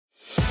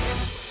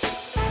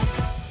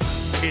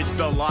It's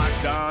the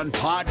Locked On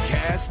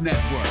Podcast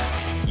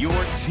Network, your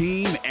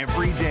team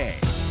every day.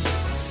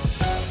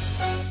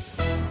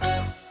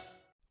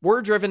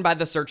 We're driven by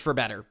the search for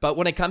better, but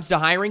when it comes to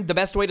hiring, the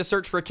best way to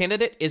search for a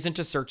candidate isn't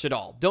to search at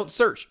all. Don't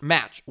search,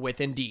 match with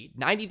Indeed.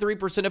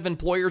 93% of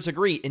employers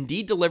agree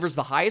Indeed delivers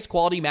the highest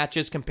quality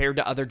matches compared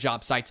to other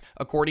job sites,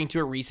 according to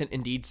a recent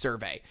Indeed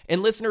survey.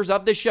 And listeners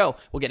of this show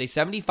will get a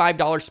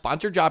 $75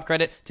 sponsored job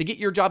credit to get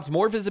your jobs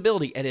more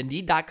visibility at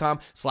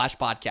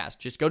Indeed.com/podcast.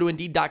 Just go to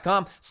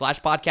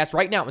Indeed.com/podcast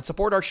right now and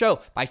support our show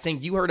by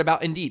saying you heard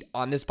about Indeed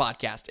on this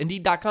podcast.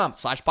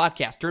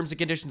 Indeed.com/podcast. Terms and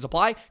conditions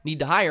apply. Need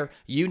to hire?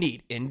 You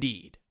need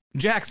Indeed.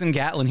 Jackson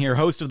Gatlin here,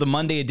 host of the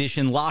Monday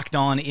edition Locked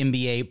On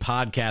NBA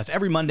podcast.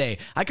 Every Monday,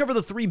 I cover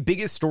the three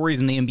biggest stories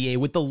in the NBA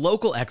with the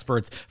local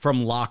experts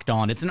from Locked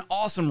On. It's an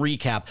awesome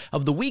recap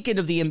of the weekend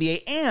of the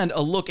NBA and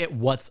a look at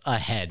what's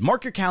ahead.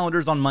 Mark your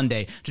calendars on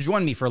Monday to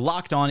join me for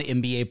Locked On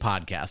NBA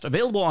podcast,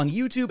 available on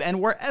YouTube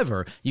and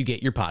wherever you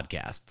get your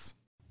podcasts.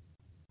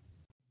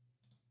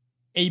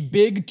 A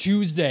big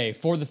Tuesday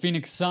for the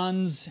Phoenix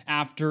Suns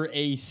after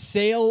a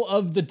sale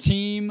of the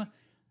team,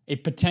 a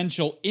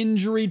potential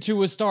injury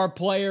to a star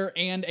player,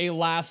 and a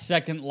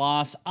last-second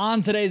loss.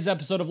 On today's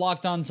episode of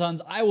Locked On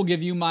Suns, I will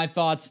give you my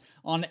thoughts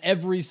on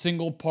every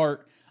single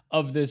part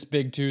of this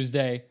big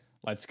Tuesday.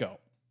 Let's go.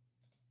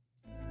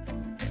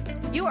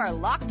 You are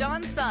Locked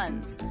On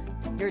Suns,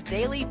 your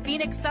daily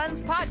Phoenix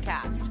Suns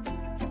podcast.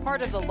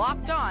 Part of the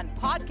Locked On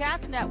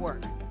Podcast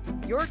Network,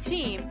 your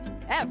team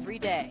every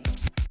day.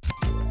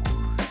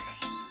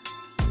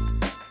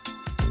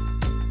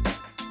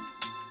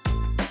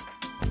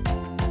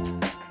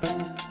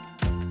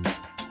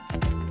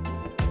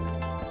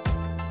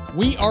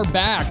 We are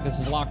back.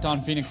 This is Locked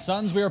On Phoenix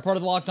Suns. We are part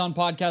of the Locked On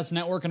Podcast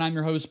Network, and I'm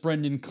your host,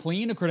 Brendan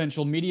Clean, a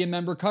credentialed media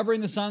member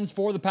covering the Suns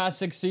for the past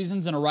 6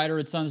 seasons and a writer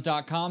at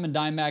Suns.com and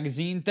Dime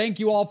Magazine. Thank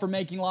you all for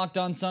making Locked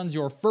On Suns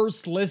your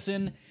first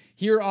listen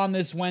here on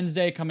this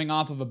Wednesday, coming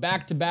off of a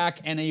back-to-back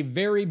and a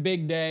very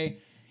big day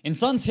in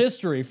Suns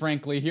history,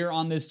 frankly, here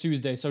on this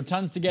Tuesday. So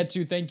tons to get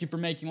to. Thank you for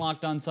making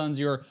Locked On Suns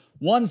your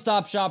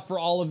one-stop shop for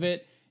all of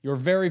it, your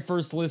very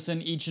first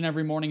listen each and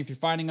every morning. If you're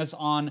finding us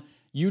on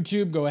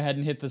YouTube, go ahead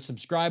and hit the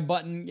subscribe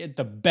button, hit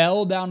the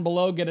bell down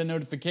below, get a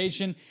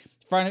notification.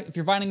 If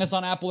you're finding us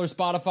on Apple or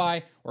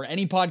Spotify or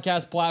any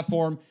podcast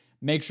platform,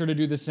 make sure to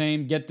do the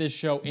same. Get this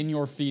show in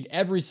your feed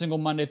every single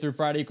Monday through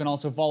Friday. You can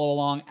also follow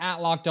along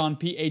at Locked On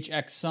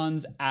PHX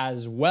Suns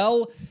as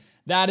well.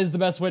 That is the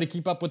best way to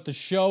keep up with the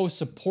show,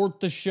 support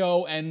the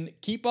show, and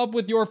keep up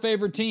with your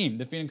favorite team,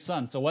 the Phoenix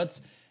Suns. So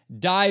let's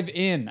dive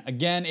in.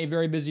 Again, a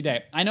very busy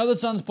day. I know the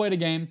Suns played a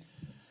game.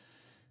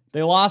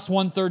 They lost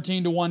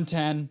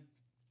 113-110.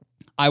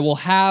 I will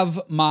have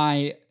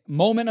my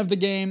moment of the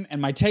game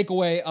and my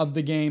takeaway of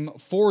the game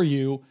for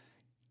you,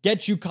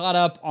 get you caught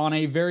up on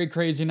a very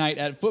crazy night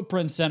at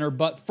Footprint Center.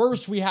 But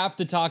first, we have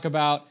to talk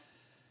about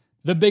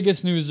the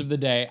biggest news of the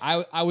day.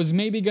 I was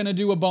maybe going to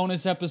do a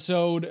bonus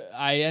episode.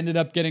 I ended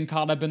up getting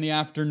caught up in the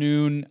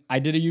afternoon. I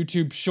did a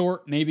YouTube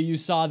short. Maybe you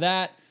saw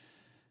that.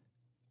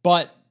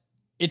 But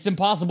it's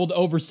impossible to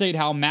overstate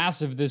how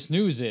massive this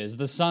news is.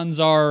 The Suns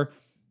are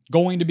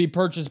going to be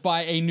purchased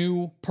by a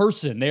new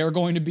person. They are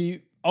going to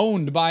be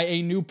owned by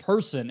a new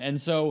person. And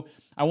so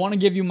I want to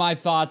give you my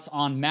thoughts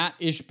on Matt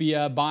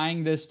Ishbia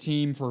buying this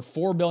team for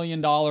 $4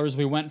 billion.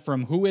 We went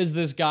from who is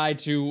this guy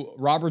to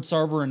Robert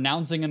Sarver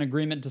announcing an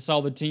agreement to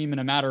sell the team in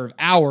a matter of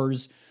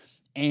hours.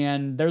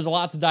 And there's a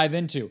lot to dive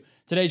into.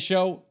 Today's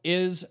show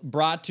is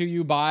brought to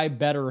you by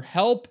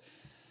BetterHelp.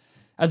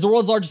 As the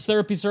world's largest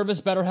therapy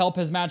service, BetterHelp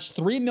has matched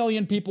 3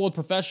 million people with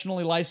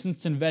professionally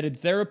licensed and vetted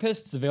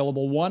therapists.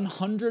 Available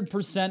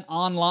 100%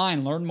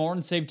 online. Learn more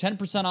and save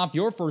 10% off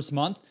your first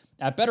month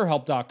at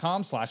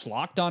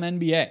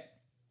BetterHelp.com/LockedOnNBA.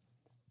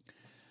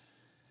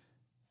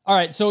 All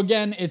right, so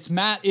again, it's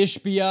Matt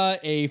Ishbia,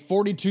 a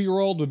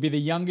 42-year-old, would be the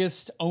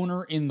youngest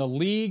owner in the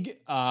league,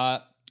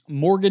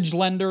 mortgage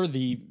lender,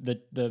 the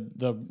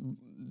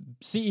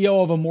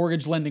CEO of a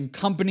mortgage lending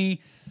company,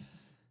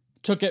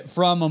 took it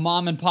from a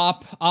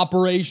mom-and-pop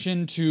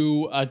operation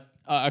to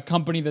a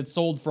company that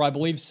sold for, I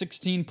believe,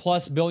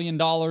 $16+ billion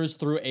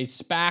through a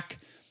SPAC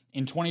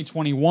in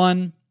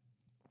 2021.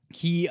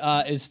 He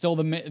is still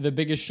the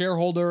biggest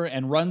shareholder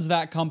and runs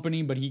that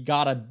company, but he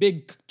got a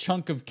big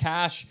chunk of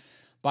cash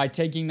by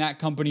taking that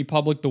company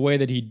public the way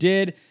that he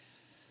did.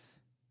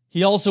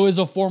 He also is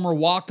a former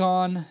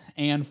walk-on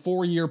and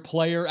 4-year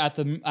player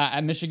at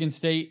Michigan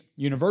State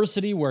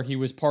University, where he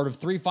was part of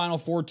 3 Final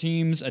Four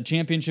teams, a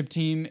championship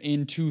team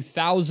in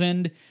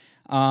 2000,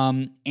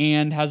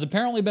 and has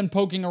apparently been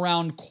poking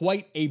around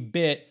quite a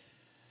bit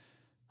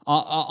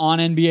on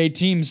NBA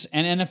teams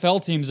and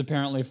NFL teams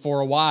apparently for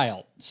a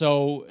while.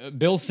 So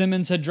Bill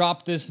Simmons had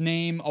dropped this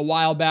name a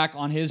while back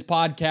on his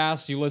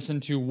podcast. You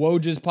listen to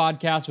Woj's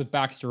podcast with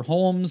Baxter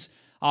Holmes.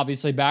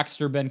 Obviously,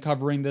 Baxter has been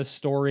covering this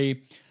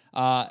story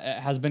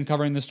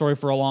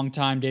for a long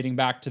time, dating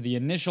back to the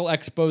initial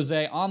expose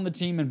on the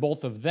team, and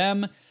both of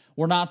them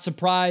were not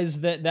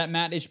surprised that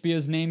Matt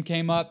Ishbia's name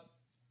came up.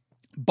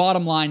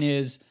 Bottom line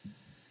is,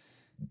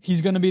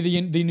 he's going to be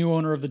the new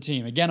owner of the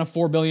team. Again, a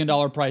 $4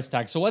 billion price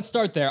tag. So let's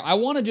start there. I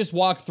want to just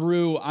walk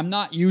through. I'm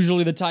not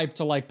usually the type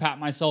to like pat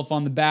myself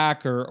on the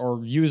back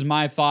or use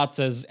my thoughts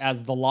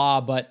as the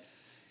law, but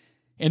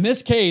in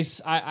this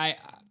case, I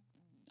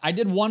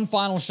did one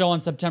final show on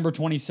September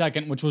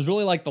 22nd, which was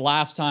really like the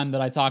last time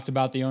that I talked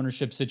about the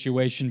ownership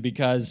situation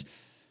because,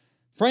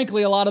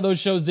 frankly, a lot of those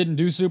shows didn't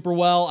do super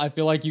well. I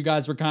feel like you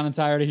guys were kind of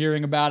tired of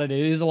hearing about it. It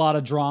is a lot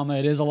of drama.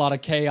 It is a lot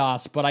of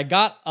chaos, but I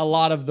got a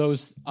lot of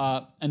those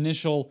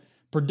initial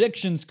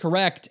predictions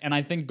correct, and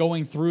I think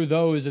going through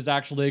those is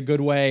actually a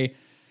good way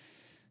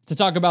to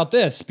talk about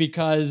this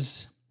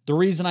because the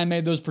reason I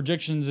made those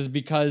predictions is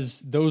because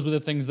those were the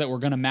things that were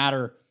going to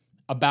matter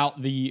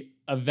about the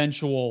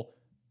eventual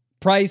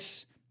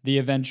price, the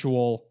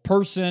eventual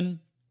person,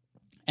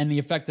 and the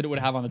effect that it would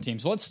have on the team.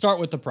 So let's start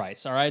with the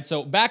price, all right?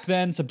 So back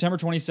then, September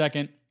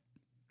 22nd,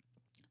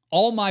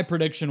 all my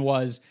prediction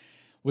was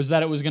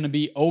that it was going to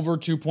be over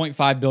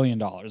 $2.5 billion,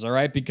 all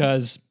right?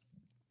 Because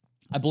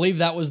I believe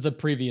that was the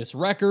previous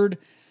record.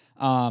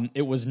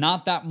 It was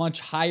not that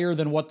much higher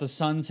than what the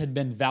Suns had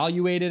been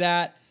valuated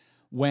at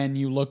when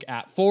you look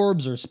at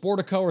Forbes or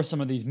Sportico or some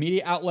of these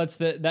media outlets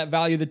that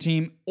value the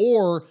team,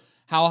 or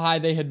how high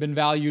they had been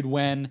valued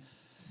when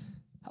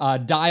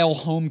Dial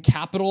Home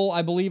Capital,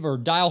 I believe, or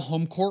Dial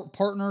Home Court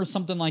Partner,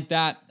 something like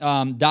that.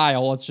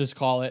 Dial, let's just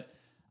call it.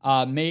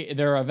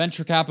 They're a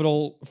venture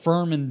capital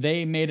firm, and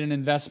they made an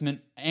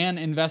investment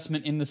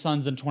in the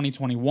Suns in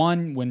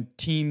 2021. When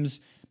teams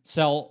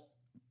sell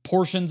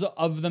portions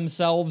of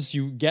themselves,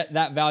 you get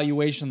that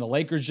valuation. The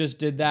Lakers just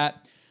did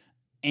that,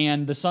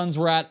 and the Suns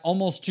were at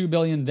almost $2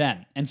 billion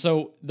then. And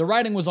so the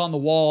writing was on the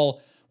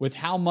wall with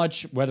how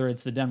much, whether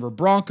it's the Denver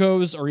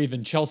Broncos or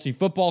even Chelsea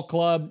Football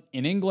Club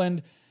in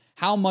England,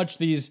 how much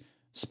these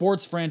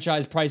sports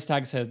franchise price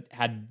tags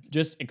had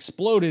just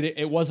exploded.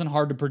 It wasn't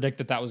hard to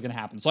predict that was going to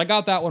happen. So I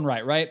got that one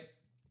right?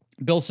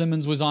 Bill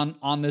Simmons was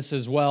on this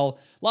as well.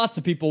 Lots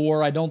of people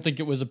were. I don't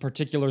think it was a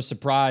particular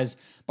surprise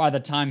by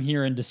the time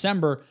here in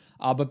December.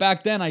 But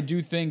back then, I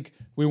do think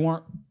we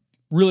weren't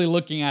really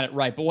looking at it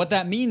right. But what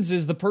that means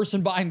is the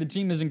person buying the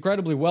team is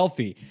incredibly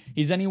wealthy.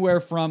 He's anywhere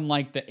from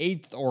like the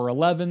 8th or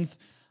 11th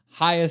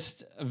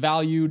highest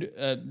valued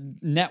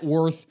net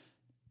worth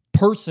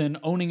person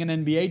owning an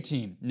NBA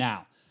team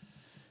now.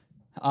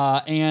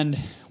 And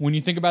when you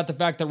think about the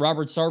fact that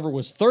Robert Sarver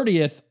was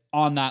 30th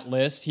on that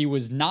list, he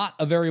was not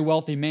a very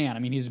wealthy man. I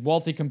mean, he's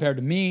wealthy compared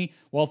to me,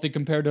 wealthy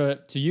compared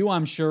to you,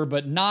 I'm sure,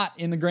 but not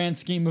in the grand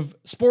scheme of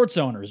sports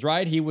owners,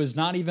 right? He was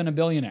not even a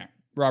billionaire,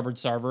 Robert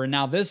Sarver. And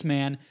now this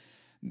man,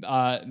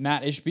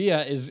 Matt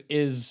Ishbia,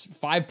 is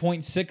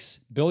 $5.6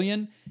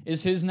 billion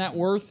is his net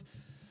worth.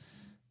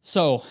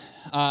 So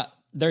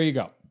there you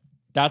go.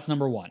 That's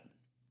number one.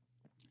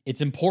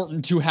 It's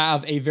important to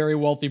have a very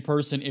wealthy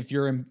person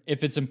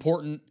if it's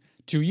important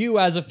to you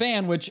as a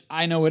fan, which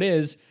I know it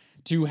is,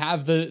 to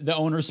have the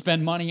owners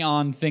spend money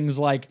on things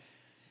like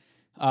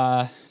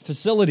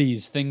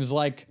facilities, things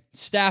like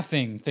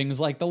staffing, things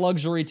like the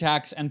luxury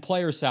tax and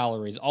player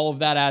salaries. All of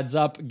that adds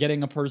up.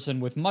 Getting a person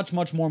with much,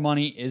 much more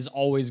money is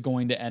always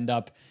going to end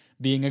up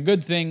being a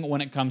good thing when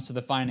it comes to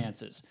the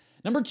finances.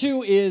 Number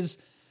two is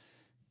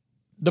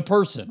the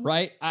person,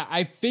 right?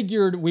 I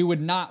figured we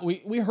would not...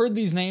 We heard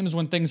these names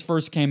when things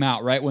first came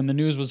out, right? When the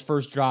news was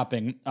first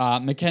dropping.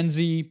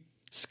 Mackenzie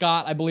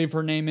Scott, I believe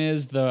her name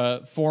is,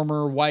 the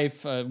former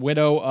wife,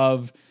 widow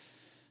of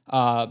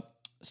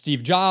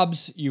Steve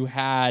Jobs. You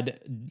had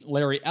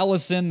Larry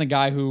Ellison, the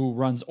guy who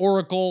runs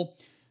Oracle,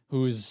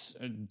 who's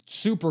a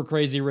super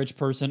crazy rich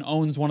person,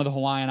 owns one of the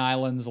Hawaiian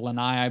Islands,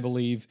 Lanai, I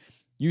believe.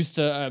 Used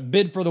to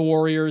bid for the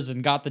Warriors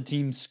and got the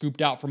team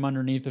scooped out from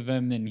underneath of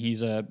him, and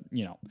he's a,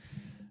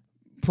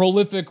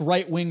 prolific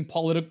right-wing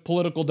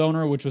political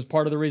donor, which was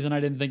part of the reason I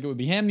didn't think it would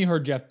be him. You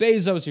heard Jeff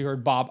Bezos, you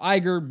heard Bob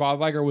Iger.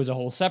 Bob Iger was a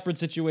whole separate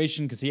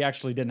situation because he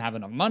actually didn't have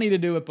enough money to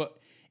do it. But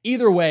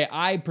either way,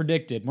 I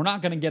predicted we're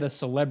not going to get a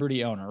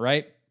celebrity owner,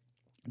 right?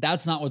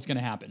 That's not what's going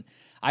to happen.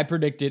 I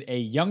predicted a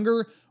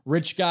younger,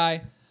 rich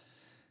guy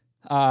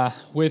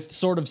with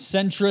sort of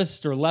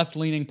centrist or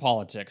left-leaning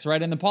politics,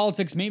 right? And the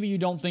politics, maybe you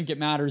don't think it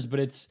matters,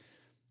 but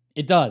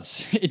it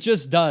does. It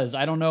just does.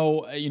 I don't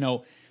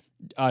know,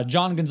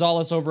 John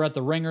Gonzalez over at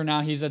The Ringer,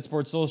 now he's at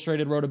Sports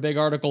Illustrated, wrote a big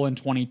article in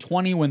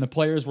 2020 when the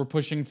players were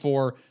pushing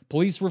for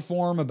police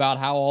reform about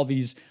how all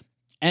these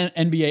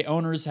NBA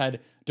owners had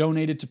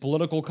donated to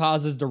political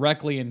causes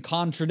directly in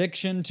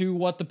contradiction to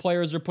what the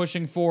players are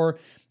pushing for.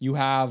 You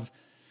have,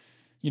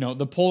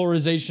 the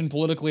polarization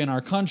politically in our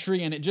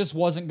country, and it just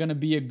wasn't going to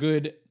be a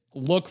good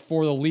look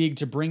for the league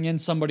to bring in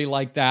somebody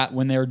like that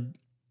when they're,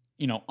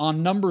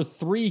 on number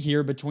 3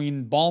 here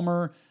between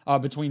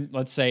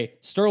let's say,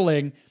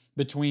 Sterling,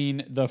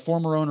 between the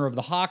former owner of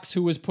the Hawks,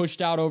 who was pushed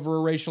out over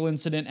a racial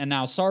incident, and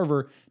now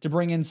Sarver, to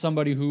bring in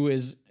somebody who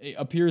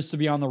appears to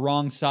be on the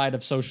wrong side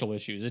of social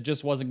issues. It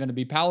just wasn't going to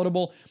be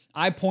palatable.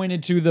 I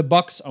pointed to the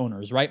Bucks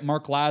owners, right?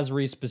 Mark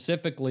Lazary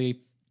specifically.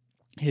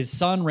 His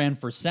son ran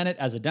for Senate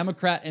as a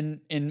Democrat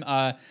in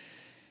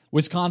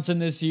Wisconsin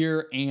this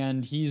year,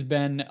 and he's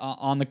been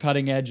on the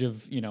cutting edge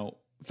of,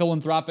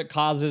 philanthropic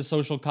causes,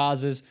 social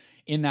causes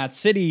in that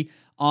city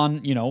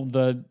on,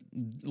 the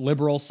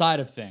liberal side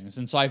of things.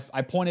 And so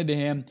I pointed to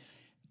him.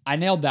 I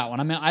nailed that one.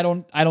 I mean, I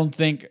don't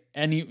think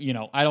I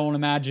don't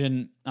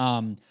imagine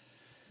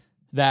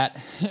that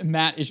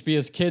Matt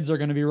Ishbia's kids are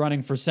going to be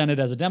running for Senate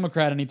as a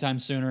Democrat anytime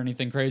soon or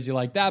anything crazy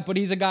like that. But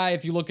he's a guy,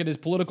 if you look at his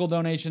political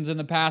donations in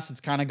the past,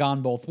 it's kind of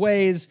gone both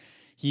ways.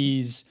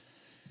 He's,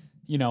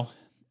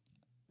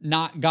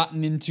 not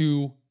gotten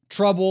into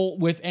trouble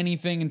with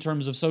anything in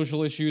terms of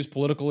social issues,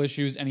 political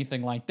issues,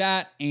 anything like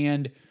that.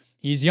 And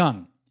he's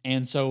young.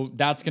 And so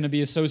that's going to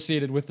be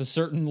associated with a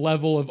certain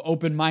level of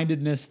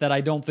open-mindedness that I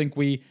don't think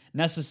we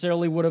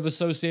necessarily would have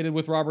associated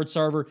with Robert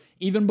Sarver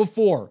even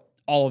before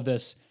all of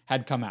this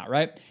had come out,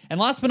 right? And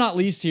last but not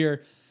least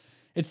here,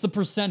 it's the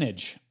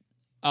percentage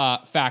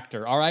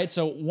factor, all right?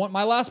 So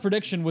my last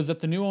prediction was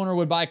that the new owner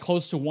would buy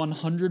close to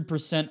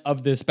 100%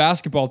 of this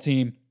basketball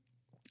team.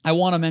 I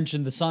want to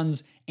mention the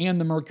Suns and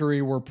the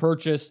Mercury were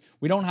purchased.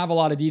 We don't have a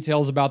lot of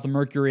details about the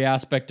Mercury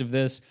aspect of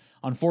this.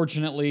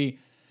 Unfortunately,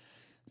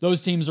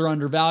 those teams are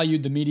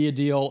undervalued. The media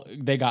deal,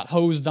 they got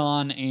hosed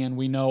on, and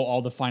we know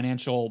all the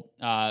financial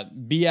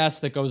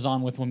BS that goes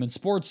on with women's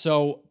sports,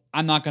 so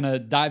I'm not going to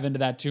dive into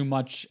that too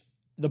much.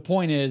 The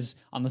point is,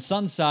 on the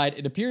Suns side,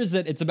 it appears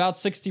that it's about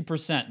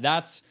 60%.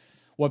 That's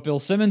what Bill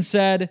Simmons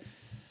said.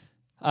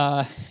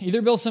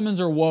 Either Bill Simmons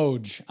or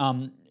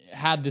Woj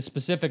had the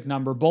specific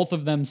number. Both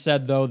of them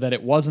said, though, that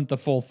it wasn't the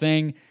full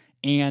thing.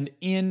 And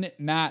in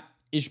Matt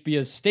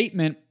Ishbia's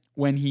statement,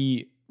 when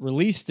he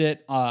released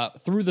it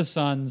through the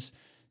Suns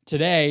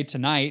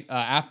tonight,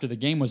 after the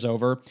game was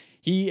over,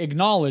 he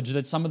acknowledged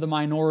that some of the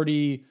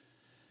minority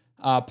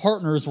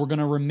partners were going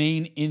to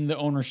remain in the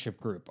ownership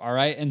group. All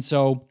right. And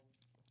so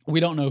we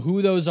don't know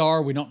who those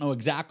are. We don't know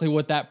exactly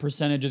what that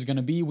percentage is going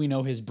to be. We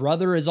know his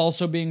brother is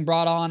also being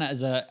brought on as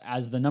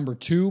the number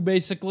 2,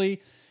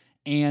 basically.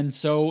 And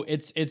so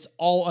it's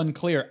all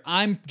unclear.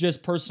 I'm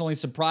just personally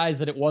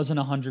surprised that it wasn't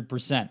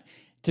 100%.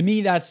 To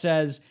me, that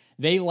says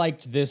they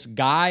liked this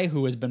guy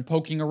who has been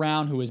poking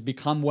around, who has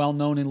become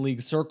well-known in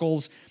league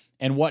circles,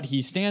 and what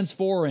he stands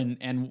for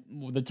and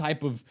the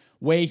type of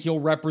way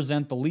he'll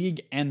represent the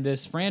league and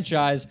this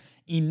franchise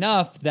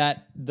enough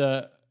that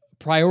the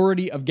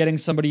priority of getting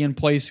somebody in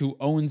place who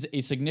owns a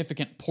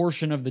significant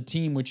portion of the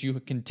team, which you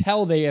can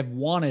tell they have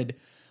wanted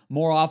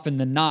more often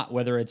than not,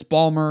 whether it's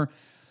Ballmer,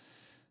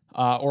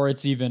 or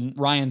it's even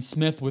Ryan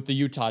Smith with the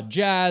Utah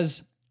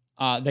Jazz.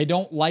 They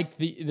don't like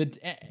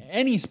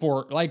any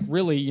sport, like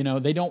really,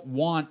 they don't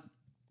want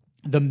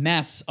the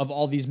mess of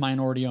all these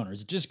minority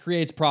owners. It just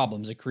creates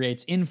problems. It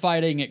creates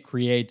infighting. It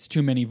creates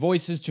too many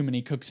voices, too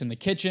many cooks in the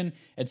kitchen,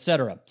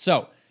 etc.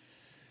 So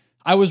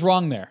I was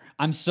wrong there.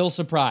 I'm still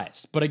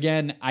surprised. But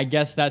again, I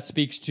guess that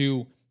speaks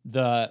to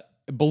the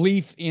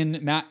belief in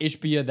Matt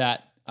Ishbia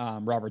that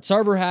Robert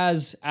Sarver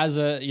has as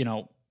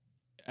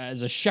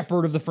a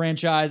shepherd of the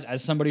franchise,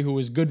 as somebody who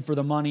is good for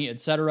the money,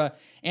 etc.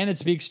 And it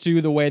speaks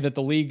to the way that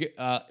the league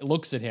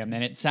looks at him.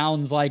 And it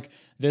sounds like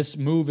this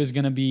move is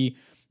going to be,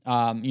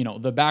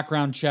 the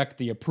background check,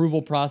 the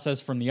approval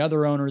process from the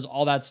other owners,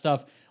 all that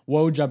stuff.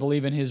 Woj, I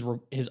believe in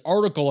his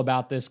article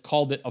about this,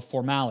 called it a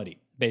formality,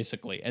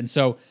 basically. And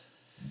so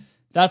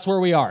that's where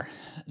we are.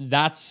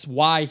 That's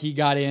why he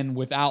got in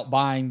without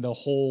buying the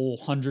whole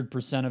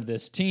 100% of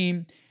this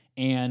team.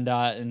 And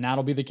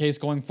that'll be the case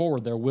going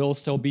forward. There will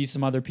still be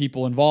some other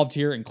people involved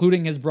here,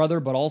 including his brother,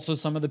 but also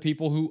some of the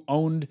people who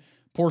owned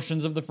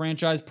portions of the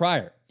franchise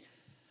prior.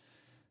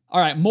 All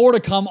right, more to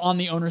come on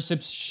the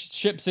ownership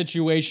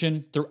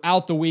situation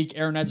throughout the week.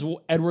 Aaron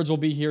Edwards will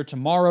be here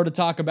tomorrow to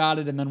talk about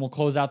it, and then we'll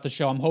close out the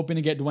show. I'm hoping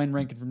to get Dwayne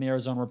Rankin from the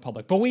Arizona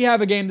Republic. But we have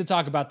a game to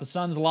talk about. The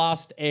Suns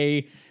lost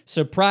a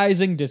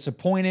surprising,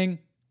 disappointing,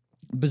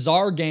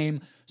 bizarre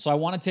game. So I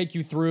want to take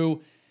you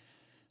through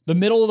the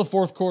middle of the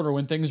fourth quarter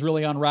when things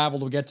really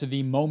unraveled. We'll get to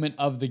the moment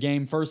of the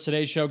game. First,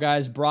 today's show,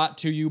 guys, brought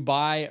to you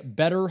by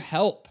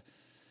BetterHelp.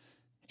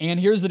 And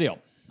here's the deal.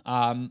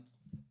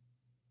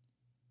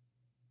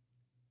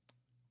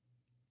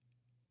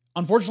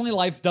 Unfortunately,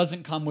 life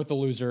doesn't come with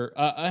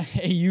a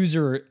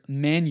user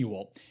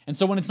manual. And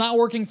so when it's not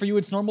working for you,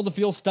 it's normal to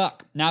feel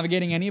stuck.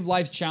 Navigating any of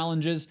life's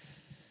challenges,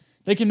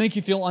 they can make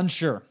you feel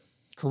unsure.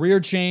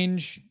 Career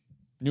change,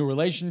 new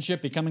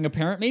relationship, becoming a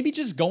parent, maybe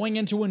just going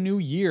into a new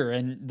year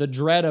and the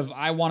dread of,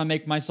 I want to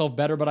make myself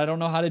better, but I don't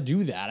know how to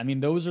do that. I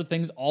mean, those are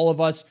things all of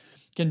us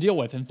can deal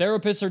with. And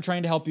therapists are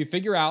trained to help you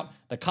figure out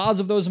the cause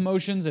of those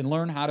emotions and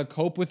learn how to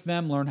cope with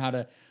them, learn how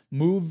to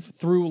move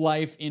through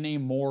life in a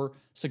more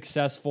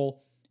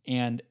successful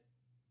and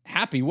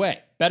happy way.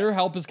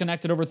 BetterHelp has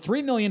connected over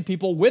 3 million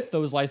people with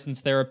those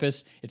licensed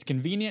therapists. It's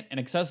convenient and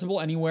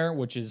accessible anywhere,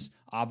 which is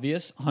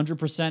obvious,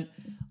 100%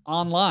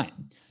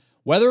 online.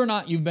 Whether or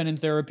not you've been in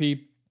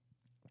therapy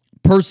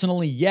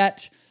personally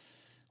yet,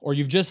 or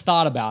you've just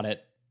thought about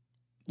it,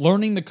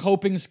 learning the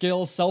coping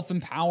skills,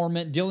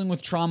 self-empowerment, dealing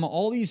with trauma,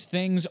 all these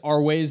things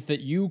are ways that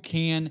you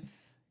can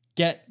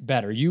get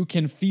better. You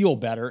can feel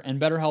better, and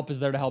BetterHelp is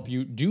there to help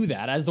you do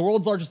that. As the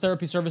world's largest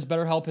therapy service,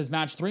 BetterHelp has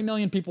matched 3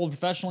 million people with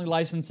professionally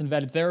licensed and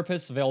vetted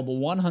therapists, available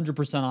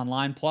 100%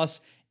 online.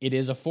 Plus, it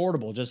is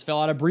affordable. Just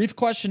fill out a brief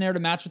questionnaire to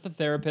match with a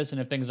therapist,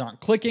 and if things aren't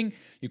clicking,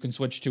 you can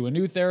switch to a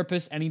new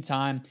therapist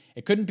anytime.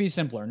 It couldn't be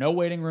simpler. No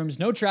waiting rooms,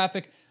 no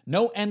traffic,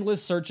 no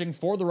endless searching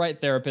for the right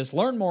therapist.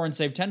 Learn more and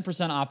save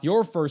 10% off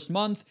your first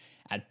month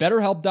at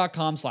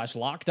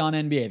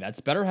betterhelp.com/lockedonnba. That's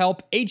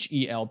BetterHelp,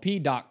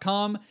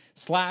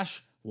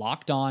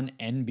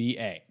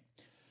 HELP.com/LockedOnNBA.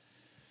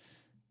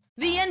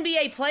 The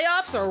NBA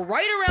playoffs are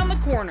right around the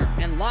corner,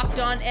 and Locked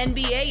On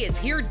NBA is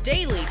here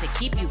daily to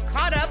keep you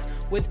caught up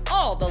with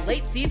all the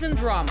late season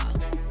drama.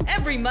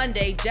 Every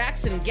Monday,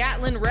 Jackson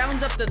Gatlin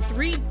rounds up the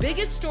 3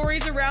 biggest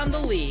stories around the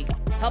league,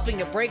 helping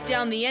to break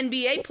down the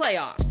NBA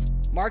playoffs.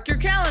 Mark your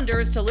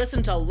calendars to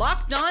listen to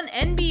Locked On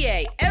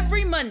NBA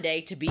every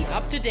Monday to be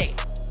up to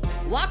date.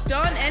 Locked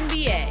On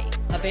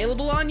NBA,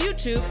 available on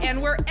YouTube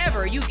and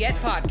wherever you get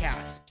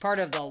podcasts. Part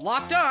of the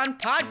Locked On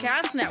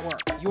Podcast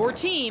Network, your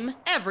team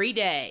every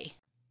day.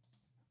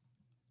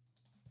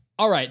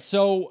 All right,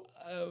 so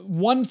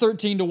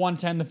 113 to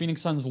 110, the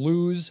Phoenix Suns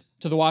lose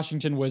to the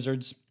Washington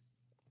Wizards.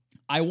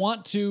 I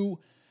want to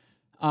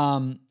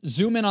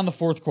zoom in on the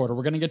fourth quarter.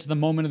 We're going to get to the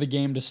moment of the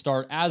game to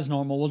start as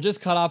normal. We'll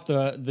just cut off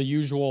the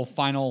usual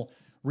final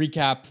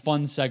recap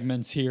fun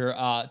segments here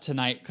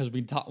tonight because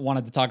we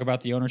wanted to talk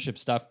about the ownership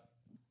stuff.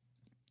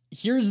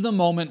 Here's the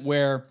moment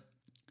where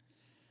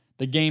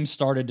the game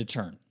started to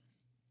turn.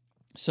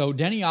 So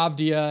Denny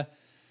Avdia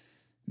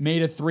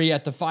made a 3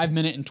 at the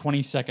 5-minute and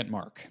 20-second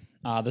mark.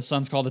 The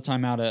Suns called a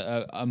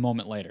timeout a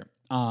moment later.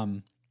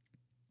 The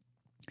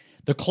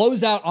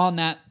closeout on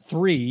that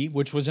 3,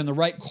 which was in the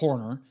right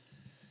corner,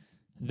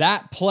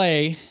 that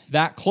play,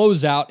 that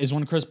closeout is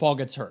when Chris Paul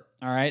gets hurt.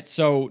 All right,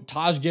 so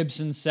Taj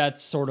Gibson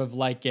sets sort of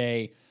like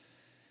a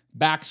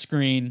back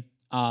screen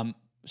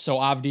so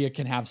Avdia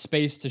can have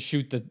space to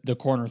shoot the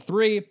corner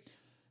 3.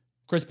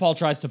 Chris Paul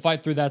tries to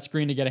fight through that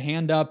screen to get a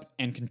hand up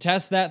and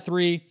contest that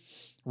 3.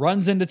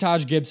 Runs into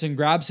Taj Gibson,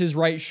 grabs his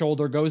right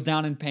shoulder, goes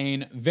down in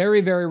pain.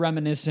 Very, very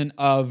reminiscent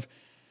of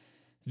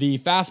the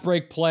fast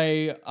break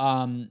play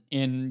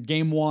in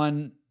Game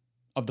 1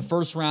 of the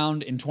first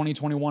round in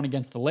 2021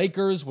 against the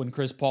Lakers when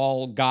Chris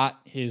Paul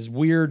got his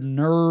weird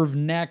nerve,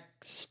 neck,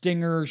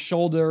 stinger,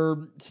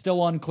 shoulder.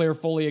 Still unclear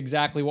fully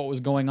exactly what was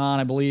going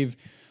on. I believe,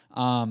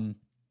 I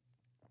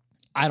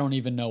don't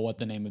even know what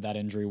the name of that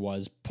injury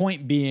was.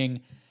 Point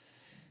being,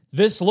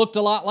 this looked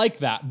a lot like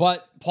that,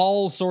 but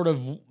Paul sort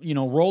of,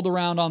 rolled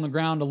around on the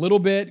ground a little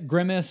bit,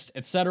 grimaced,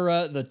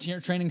 etc. The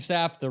training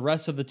staff, the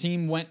rest of the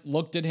team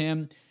looked at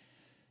him,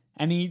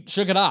 and he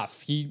shook it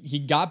off.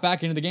 He got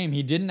back into the game.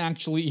 He didn't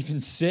actually even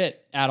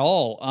sit at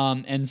all.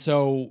 And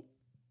so,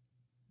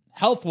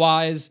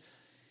 health-wise,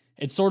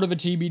 it's sort of a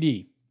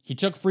TBD. He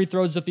took free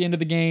throws at the end of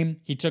the game.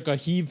 He took a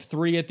heave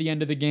 3 at the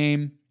end of the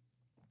game.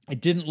 It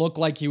didn't look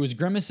like he was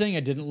grimacing.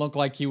 It didn't look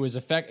like he was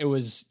it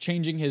was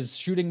changing his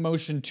shooting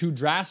motion too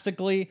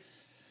drastically.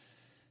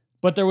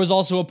 But there was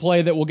also a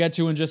play that we'll get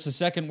to in just a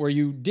second where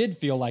you did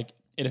feel like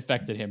it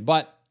affected him.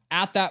 But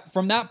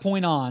from that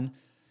point on,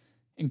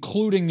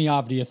 including the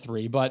Avdia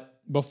 3, but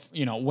as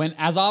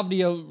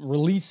Avdia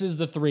releases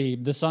the 3,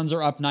 the Suns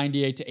are up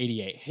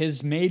 98-88.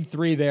 His made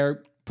 3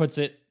 there puts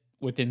it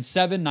within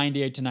 7,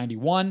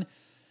 98-91.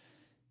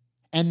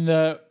 And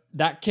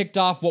that kicked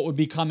off what would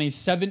become a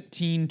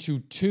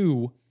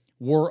 17-2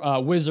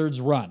 Wizards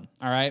run,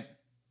 all right?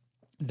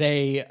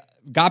 They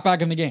got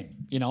back in the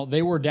game.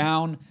 They were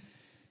down.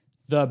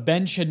 The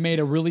bench had made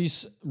a really,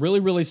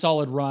 really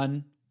solid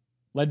run,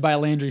 led by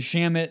Landry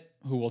Shamet,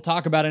 who we'll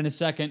talk about in a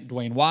second,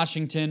 Dwayne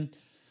Washington.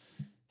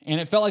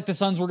 And it felt like the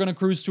Suns were going to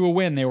cruise to a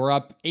win. They were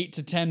up 8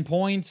 to 10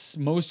 points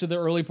most of the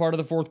early part of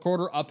the fourth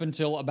quarter up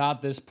until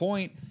about this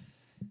point.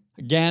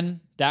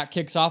 Again, that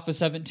kicks off a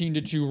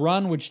 17-2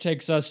 run, which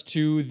takes us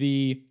to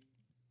the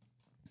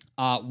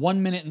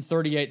 1 minute and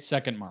 38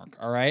 second mark,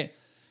 all right?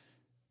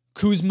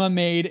 Kuzma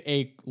made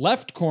a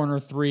left corner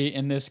 3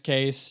 in this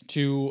case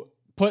to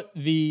put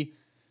the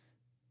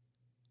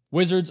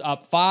Wizards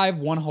up 5,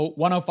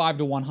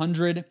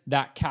 105-100.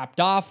 That capped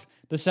off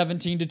the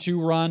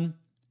 17-2 run,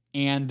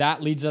 and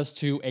that leads us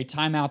to a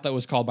timeout that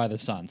was called by the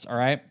Suns, all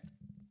right?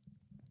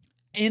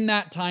 In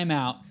that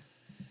timeout,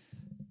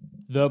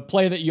 the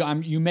play that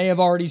you may have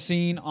already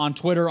seen on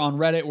Twitter, on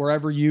Reddit,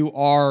 wherever you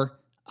are,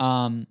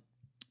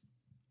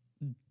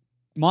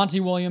 Monty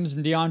Williams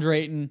and DeAndre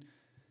Ayton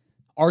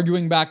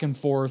arguing back and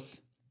forth.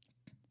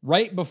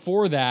 Right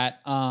before that,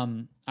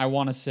 I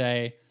want to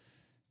say,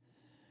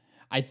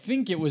 I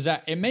think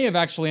it may have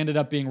actually ended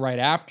up being right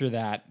after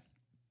that,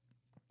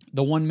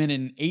 the 1 minute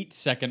and 8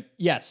 second.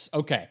 Yes,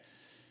 okay.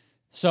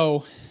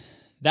 So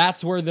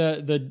that's where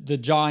the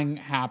jawing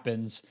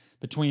happens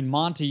between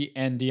Monty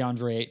and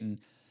DeAndre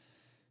Ayton.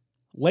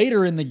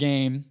 Later in the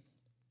game,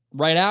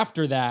 right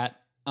after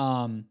that,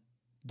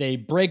 they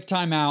break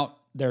timeout.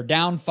 They're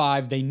down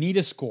 5. They need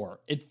a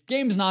score.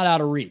 Game's not out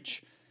of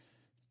reach.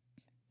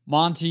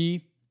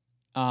 Monty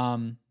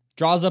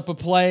draws up a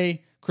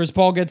play. Chris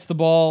Paul gets the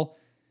ball.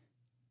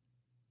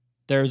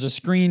 There's a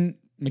screen.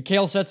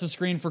 Mikal sets a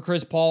screen for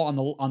Chris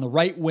Paul on the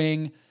right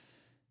wing.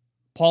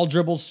 Paul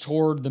dribbles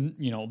toward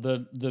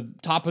the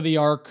top of the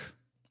arc,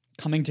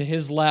 coming to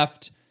his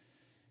left.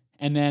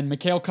 And then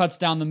Mikal cuts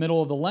down the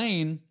middle of the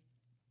lane.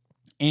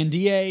 And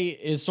DA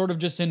is sort of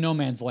just in no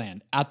man's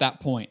land at that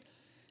point.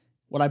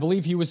 What I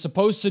believe he was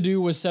supposed to do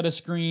was set a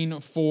screen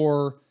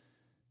for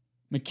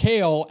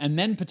Mikal and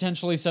then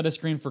potentially set a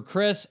screen for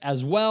Chris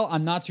as well.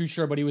 I'm not too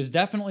sure, but he was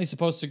definitely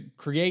supposed to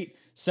create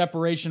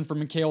separation for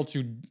Mikal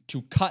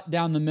to cut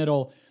down the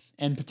middle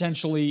and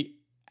potentially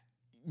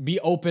be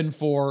open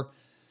for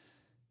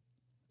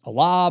a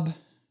lob,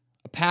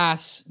 a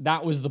pass.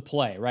 That was the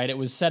play, right? It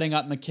was setting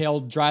up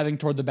Mikal driving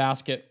toward the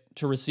basket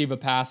to receive a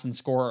pass and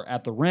score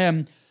at the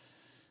rim.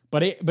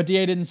 But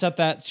DA didn't set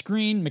that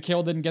screen.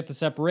 Mikal didn't get the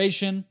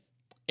separation.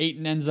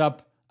 Ayton ends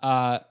up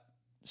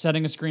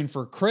setting a screen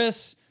for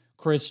Chris.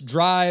 Chris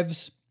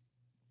drives,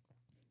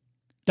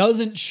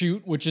 doesn't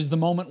shoot, which is the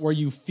moment where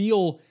you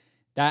feel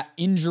that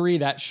injury,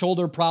 that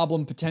shoulder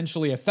problem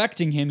potentially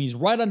affecting him. He's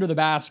right under the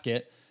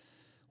basket.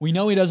 We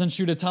know he doesn't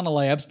shoot a ton of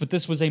layups, but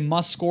this was a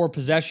must-score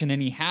possession,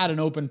 and he had an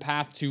open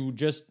path to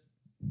just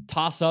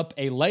toss up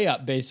a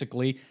layup,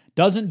 basically.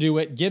 Doesn't do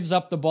it, gives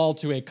up the ball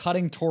to a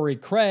cutting Torrey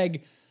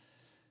Craig,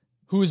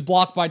 who is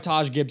blocked by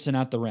Taj Gibson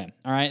at the rim.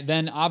 All right,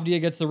 then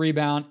Avdia gets the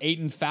rebound.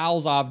 Ayton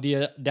fouls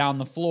Avdia down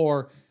the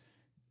floor.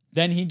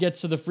 Then he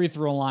gets to the free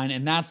throw line,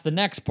 and that's the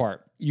next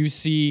part. You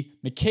see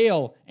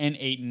Mikal and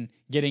Ayton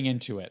getting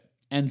into it.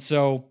 And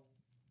so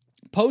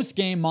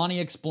post-game, Monty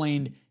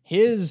explained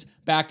his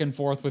back and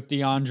forth with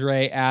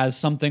DeAndre as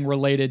something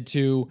related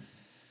to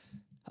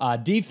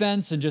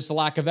defense and just a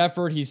lack of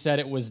effort. He said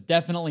it was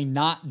definitely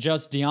not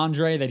just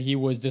DeAndre that he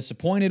was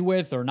disappointed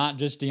with, or not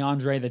just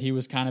DeAndre that he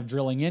was kind of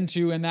drilling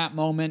into in that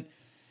moment.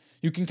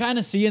 You can kind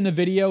of see in the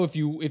video, if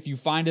you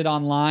find it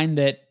online,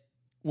 that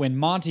when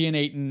Monty and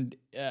Ayton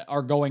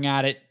are going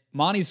at it,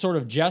 Monty's sort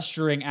of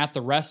gesturing at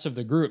the rest of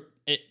the group.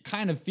 It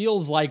kind of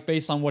feels like,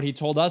 based on what he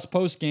told us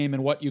post-game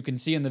and what you can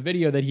see in the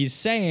video, that he's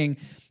saying,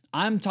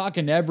 I'm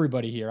talking to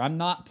everybody here. I'm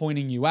not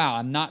pointing you out.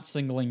 I'm not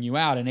singling you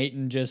out. And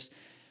Ayton, just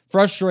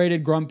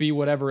frustrated, grumpy,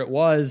 whatever it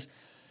was,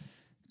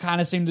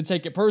 kind of seemed to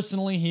take it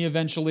personally. He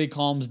eventually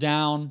calms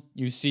down.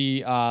 You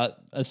see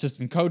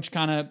assistant coach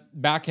kind of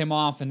back him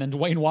off, and then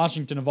Dwayne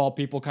Washington, of all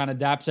people, kind of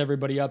daps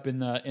everybody up in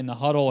the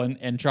huddle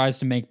and tries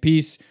to make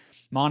peace.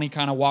 Monty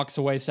kind of walks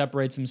away,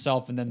 separates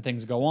himself, and then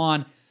things go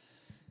on.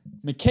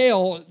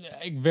 Mikal,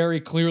 very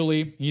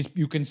clearly,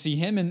 you can see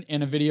him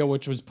in a video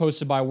which was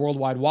posted by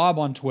Worldwide Wob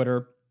on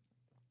Twitter.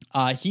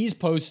 He's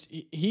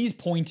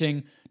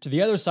pointing to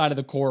the other side of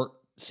the court,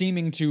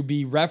 seeming to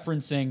be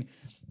referencing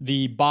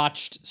the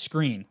botched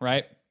screen,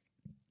 right?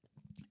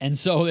 And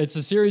so it's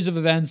a series of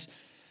events.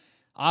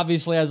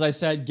 Obviously, as I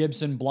said,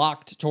 Gibson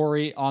blocked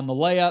Torrey on the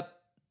layup.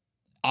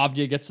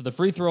 Avdia gets to the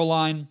free throw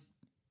line.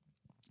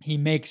 He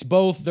makes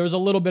both. There's a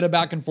little bit of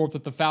back and forth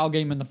with the foul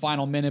game in the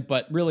final minute,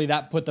 but really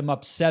that put them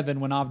up 7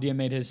 when Avdia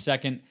made his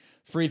second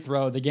free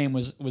throw. The game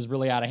was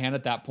really out of hand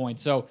at that point.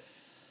 So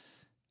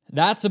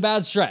that's a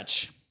bad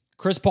stretch.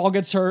 Chris Paul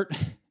gets hurt,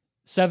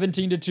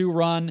 17-2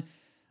 run,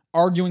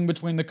 arguing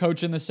between the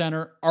coach and the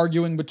center,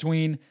 arguing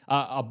between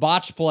a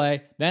botched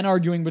play, then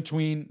arguing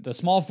between the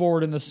small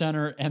forward and the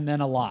center, and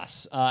then a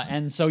loss.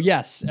 And so,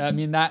 yes, I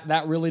mean,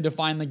 that really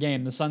defined the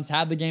game. The Suns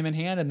had the game in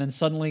hand, and then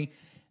suddenly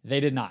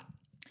they did not.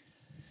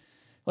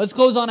 Let's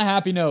close on a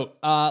happy note.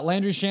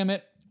 Landry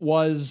Shamet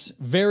was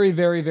very,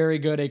 very, very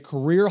good. A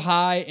career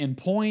high in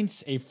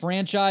points, a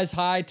franchise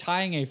high,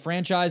 tying a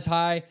franchise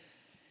high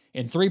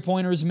in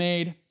three-pointers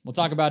made. We'll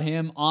talk about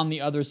him on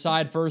the other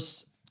side.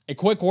 First, a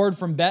quick word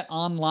from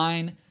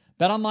BetOnline.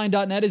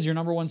 BetOnline.net is your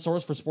number one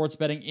source for sports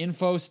betting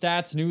info,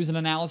 stats, news, and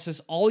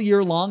analysis all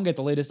year long. Get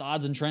the latest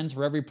odds and trends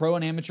for every pro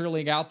and amateur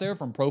league out there,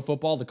 from pro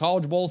football to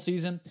college bowl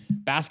season,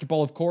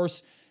 basketball, of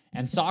course,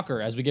 and soccer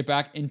as we get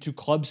back into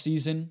club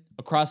season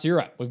across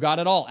Europe. We've got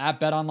it all at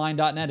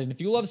betonline.net. And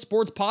if you love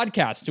sports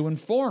podcasts to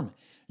inform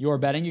your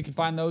betting, you can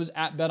find those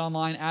at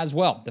BetOnline as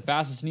well. The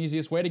fastest and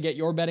easiest way to get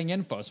your betting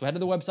info. So head to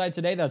the website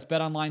today, that's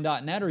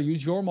betonline.net, or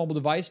use your mobile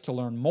device to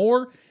learn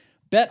more.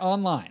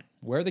 BetOnline,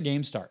 where the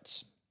game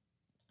starts.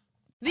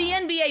 The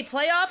NBA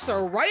playoffs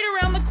are right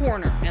around the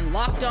corner, and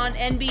Locked On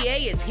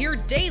NBA is here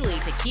daily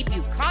to keep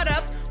you caught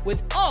up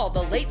with all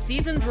the late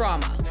season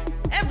drama.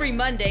 Every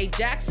Monday,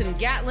 Jackson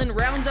Gatlin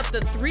rounds up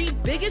the 3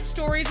 biggest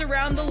stories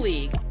around the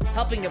league,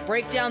 helping to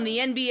break down the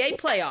NBA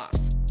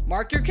playoffs.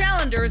 Mark your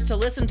calendars to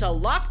listen to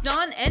Locked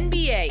On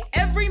NBA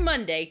every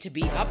Monday to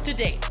be up to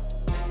date.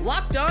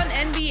 Locked On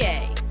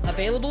NBA,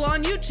 available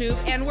on YouTube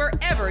and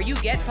wherever you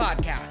get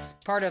podcasts.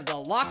 Part of the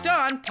Locked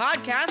On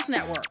Podcast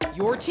Network,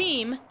 your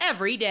team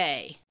every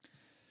day.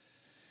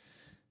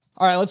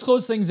 All right, let's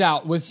close things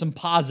out with some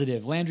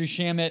positive. Landry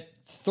Shamet,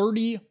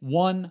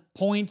 31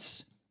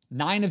 points,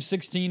 9 of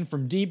 16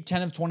 from deep,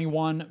 10 of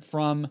 21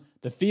 from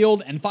the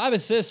field, and 5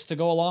 assists to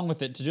go along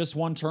with it, to just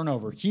 1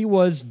 turnover. He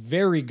was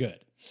very good,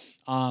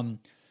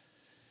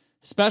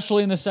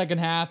 especially in the second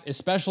half,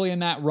 especially in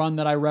that run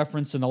that I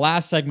referenced in the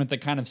last segment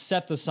that kind of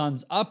set the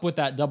Suns up with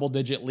that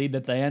double-digit lead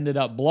that they ended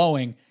up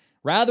blowing.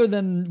 rather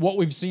than what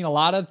we've seen a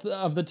lot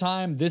of the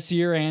time this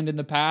year and in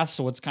the past,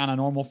 so it's kind of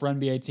normal for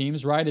NBA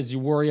teams, right, is you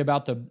worry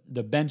about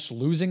the bench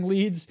losing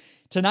leads.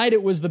 Tonight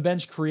it was the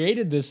bench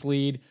created this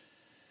lead,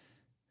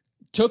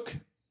 took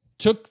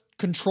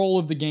control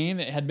of the game.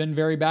 It had been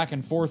very back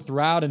and forth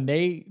throughout, and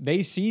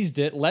they seized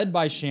it, led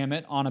by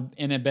Shamet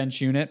in a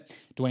bench unit.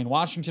 Dwayne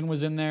Washington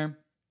was in there.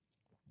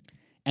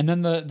 And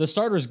then the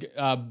starters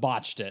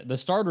botched it. The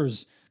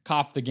starters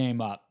coughed the game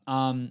up.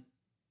 And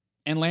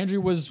Landry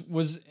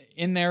was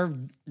in there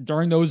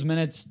during those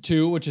minutes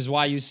too, which is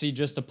why you see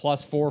just a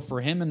 +4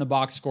 for him in the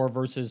box score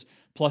versus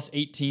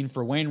 +18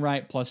 for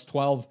Wainwright,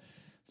 +12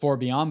 for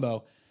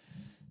Biyombo.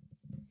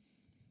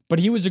 But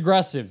he was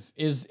aggressive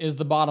is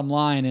the bottom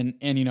line.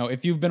 And you know,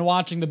 if you've been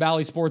watching the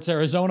Bally Sports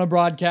Arizona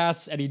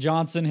broadcasts, Eddie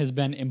Johnson has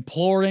been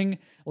imploring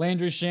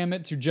Landry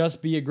Shamet to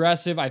just be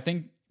aggressive. I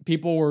think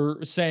people were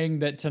saying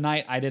that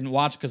tonight, I didn't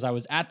watch because I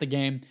was at the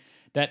game,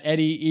 that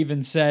Eddie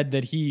even said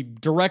that he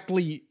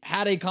directly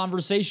had a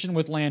conversation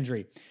with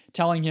Landry,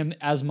 telling him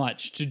as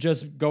much, to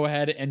just go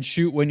ahead and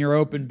shoot when you're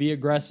open, be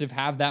aggressive,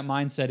 have that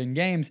mindset in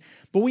games.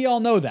 But we all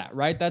know that,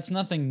 right? That's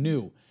nothing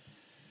new.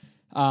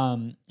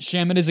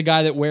 Shamet is a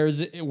guy that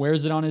wears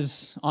it on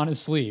his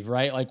sleeve,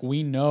 right? Like,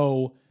 we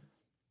know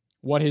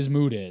what his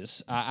mood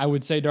is. I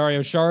would say Dario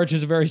Saric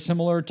is a very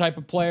similar type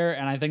of player,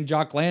 and I think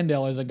Jock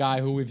Landale is a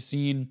guy who we've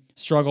seen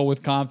struggle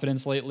with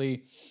confidence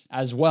lately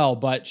as well,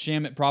 but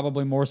Shamet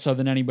probably more so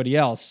than anybody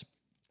else.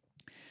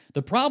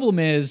 The problem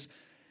is,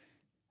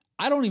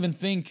 I don't even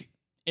think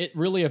it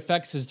really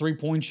affects his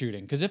three-point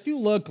shooting, because if you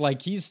look,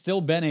 like, he's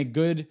still been a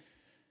good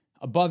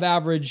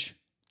above-average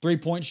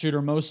three-point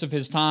shooter most of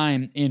his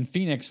time in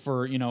Phoenix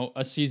for,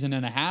 a season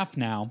and a half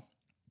now.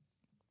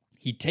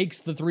 He takes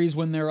the threes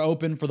when they're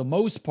open for the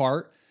most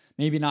part.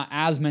 Maybe not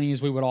as many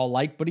as we would all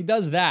like, but he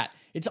does that.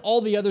 It's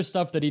all the other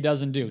stuff that he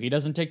doesn't do. He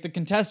doesn't take the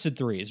contested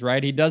threes,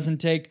 right? He doesn't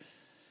take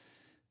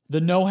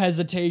the no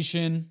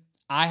hesitation,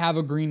 I have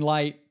a green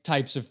light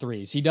types of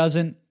threes. He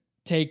doesn't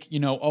take,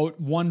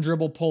 one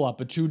dribble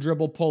pull-up, a two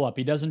dribble pull-up.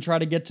 He doesn't try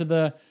to get to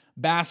the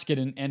basket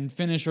and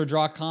finish or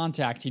draw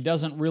contact.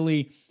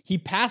 He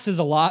passes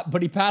a lot,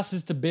 but he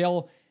passes to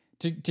bail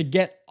to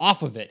get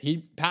off of it. He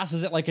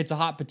passes it like it's a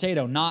hot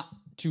potato, not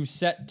to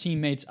set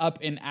teammates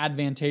up in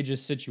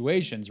advantageous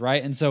situations,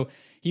 right? And so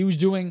he was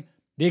doing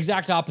the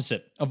exact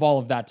opposite of all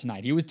of that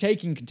tonight. He was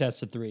taking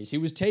contested threes. He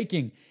was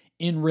taking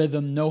in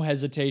rhythm, no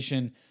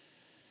hesitation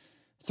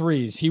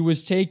threes. He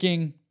was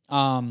taking,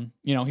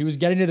 he was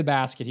getting to the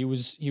basket. He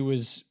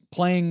was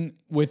playing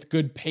with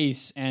good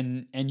pace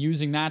and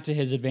using that to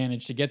his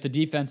advantage to get the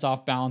defense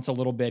off balance a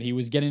little bit. He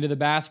was getting to the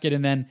basket,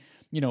 and then,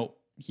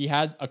 he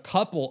had a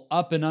couple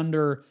up and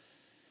under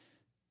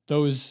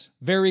those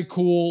very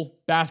cool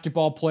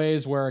basketball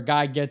plays where a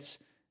guy gets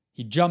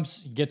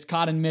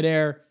caught in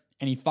midair,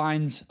 and he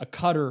finds a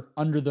cutter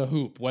under the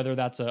hoop, whether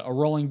that's a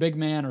rolling big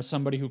man or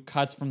somebody who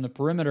cuts from the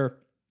perimeter.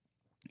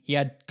 He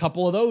had a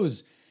couple of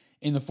those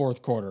in the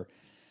fourth quarter.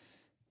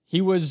 He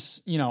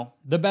was,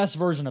 the best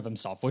version of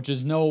himself, which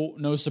is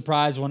no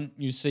surprise when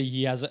you see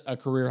he has a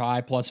career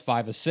high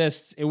 +5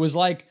 assists. It was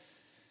like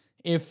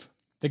if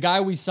the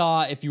guy we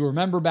saw, if you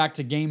remember back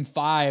to Game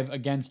 5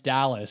 against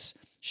Dallas,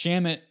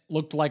 Shamet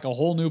looked like a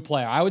whole new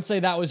player. I would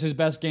say that was his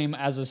best game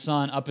as a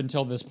Sun up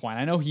until this point.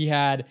 I know he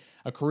had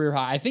a career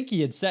high. I think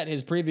he had set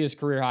his previous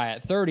career high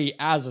at 30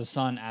 as a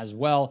Sun as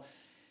well.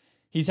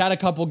 He's had a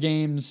couple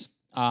games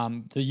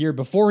the year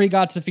before he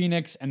got to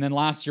Phoenix, and then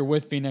last year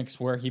with Phoenix,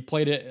 where he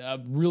played it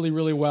really,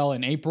 really well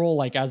in April,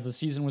 like as the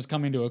season was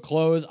coming to a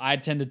close. I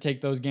tend to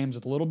take those games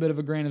with a little bit of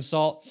a grain of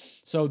salt.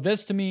 So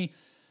this, to me,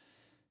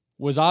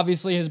 was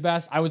obviously his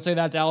best. I would say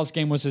that Dallas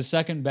game was his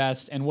second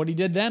best, and what he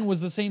did then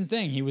was the same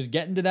thing. He was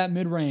getting to that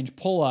mid-range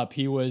pull-up.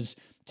 He was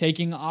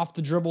taking off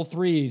the dribble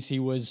threes. He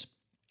was,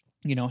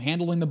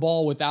 handling the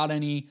ball without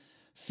any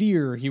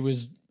fear. He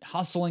was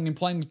hustling and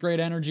playing with great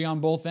energy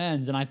on both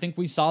ends, and I think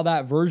we saw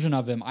that version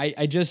of him.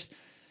 I just,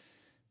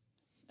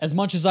 as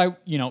much as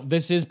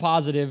this is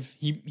positive,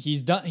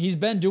 he's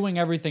been doing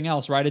everything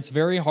else, right? It's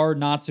very hard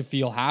not to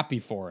feel happy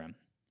for him.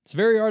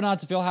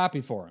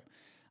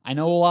 I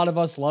know a lot of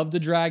us love to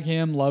drag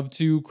him, love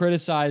to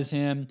criticize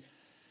him,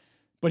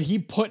 but he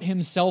put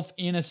himself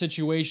in a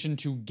situation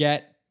to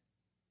get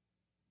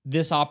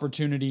this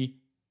opportunity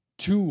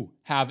to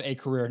have a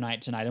career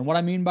night tonight. And what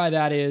I mean by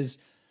that is,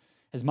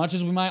 as much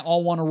as we might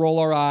all want to roll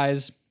our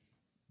eyes,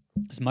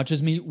 as much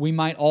as we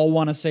might all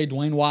want to say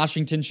Dwayne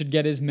Washington should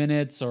get his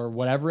minutes or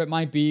whatever it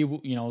might be,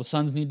 the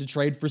Suns need to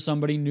trade for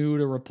somebody new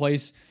to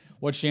replace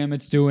what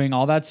Shamet's doing,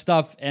 all that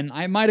stuff. And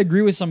I might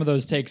agree with some of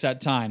those takes at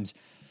times.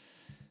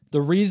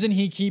 The reason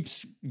he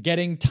keeps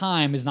getting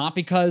time is not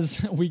because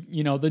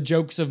the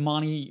jokes of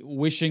Monty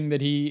wishing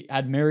that he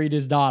had married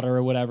his daughter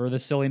or whatever, the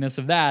silliness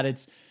of that.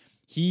 It's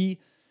he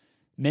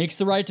makes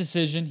the right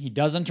decision. He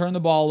doesn't turn the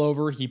ball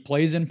over. He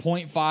plays in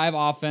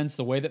 0.5 offense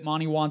the way that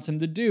Monty wants him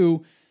to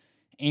do.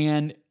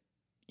 And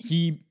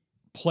he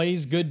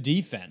plays good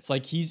defense.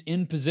 Like, he's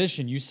in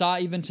position. You saw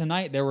even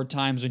tonight there were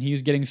times when he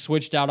was getting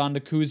switched out onto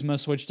Kuzma,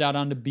 switched out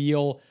onto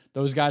Beal.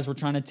 Those guys were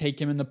trying to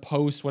take him in the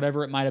post,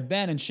 whatever it might have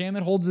been, and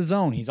Shamet holds his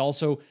own. He's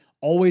also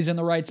always in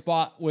the right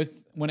spot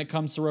when it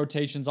comes to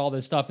rotations, all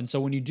this stuff. And so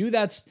when you do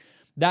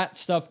that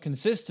stuff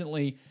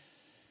consistently,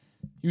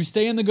 you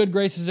stay in the good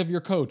graces of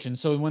your coach. And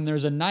so when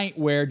there's a night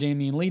where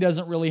Damian Lee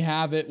doesn't really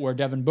have it, where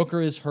Devin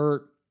Booker is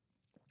hurt,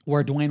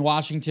 where Dwayne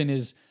Washington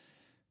is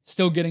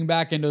still getting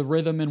back into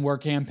rhythm, and where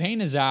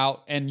Campaign is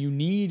out and you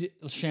need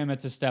Shamet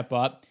to step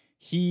up,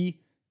 he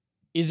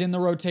is in the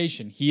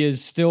rotation. He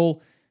is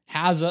still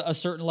has a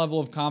certain level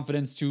of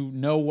confidence to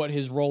know what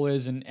his role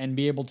is and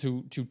be able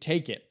to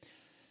take it.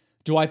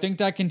 Do I think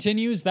that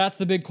continues? That's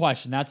the big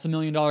question. That's the $1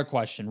 million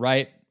question,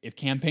 right? If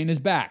Campaign is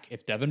back,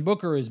 if Devin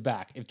Booker is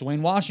back, if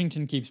Dwayne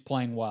Washington keeps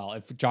playing well,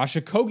 if Josh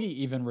Okogie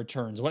even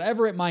returns,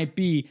 whatever it might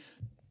be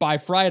by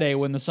Friday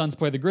when the Suns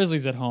play the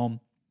Grizzlies at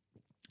home,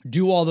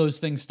 do all those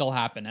things still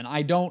happen?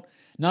 And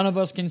none of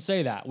us can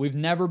say that. We've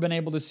never been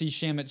able to see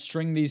Shamet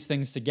string these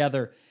things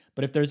together.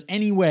 But if there's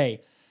any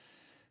way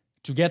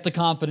to get the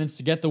confidence,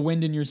 to get the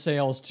wind in your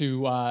sails,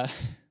 to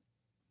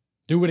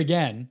do it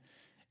again,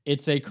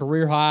 it's a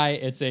career high.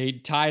 It's a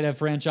tie to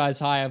franchise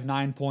high of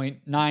 9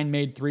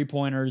 made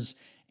three-pointers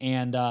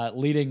and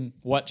leading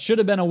what should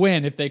have been a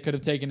win if they could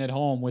have taken it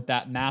home with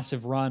that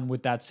massive run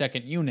with that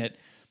second unit.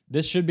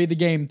 This should be the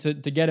game to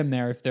get him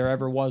there if there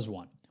ever was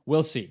one.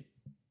 We'll see.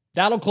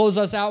 That'll close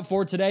us out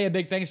for today. A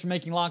big thanks for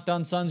making Locked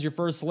On Suns your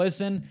first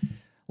listen.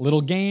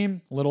 Little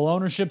game, little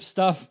ownership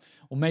stuff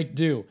will make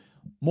do.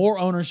 More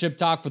ownership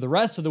talk for the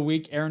rest of the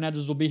week. Aaron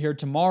Edwards will be here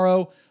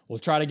tomorrow. We'll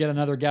try to get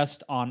another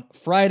guest on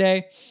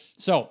Friday.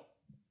 So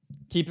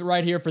keep it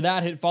right here for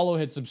that. Hit follow,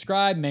 hit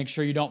subscribe. Make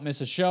sure you don't miss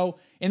a show.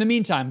 In the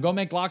meantime, go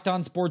make Locked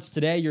On Sports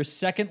Today your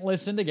second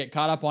listen to get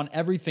caught up on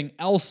everything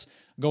else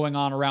going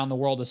on around the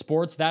world of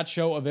sports. That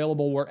show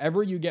available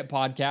wherever you get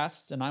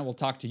podcasts, and I will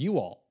talk to you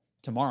all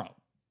tomorrow.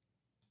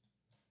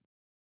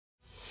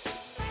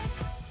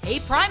 Hey,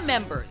 Prime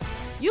members,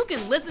 you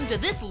can listen to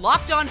this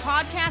Locked On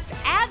podcast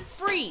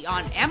ad-free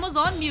on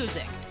Amazon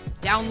Music.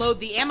 Download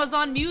the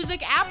Amazon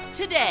Music app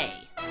today.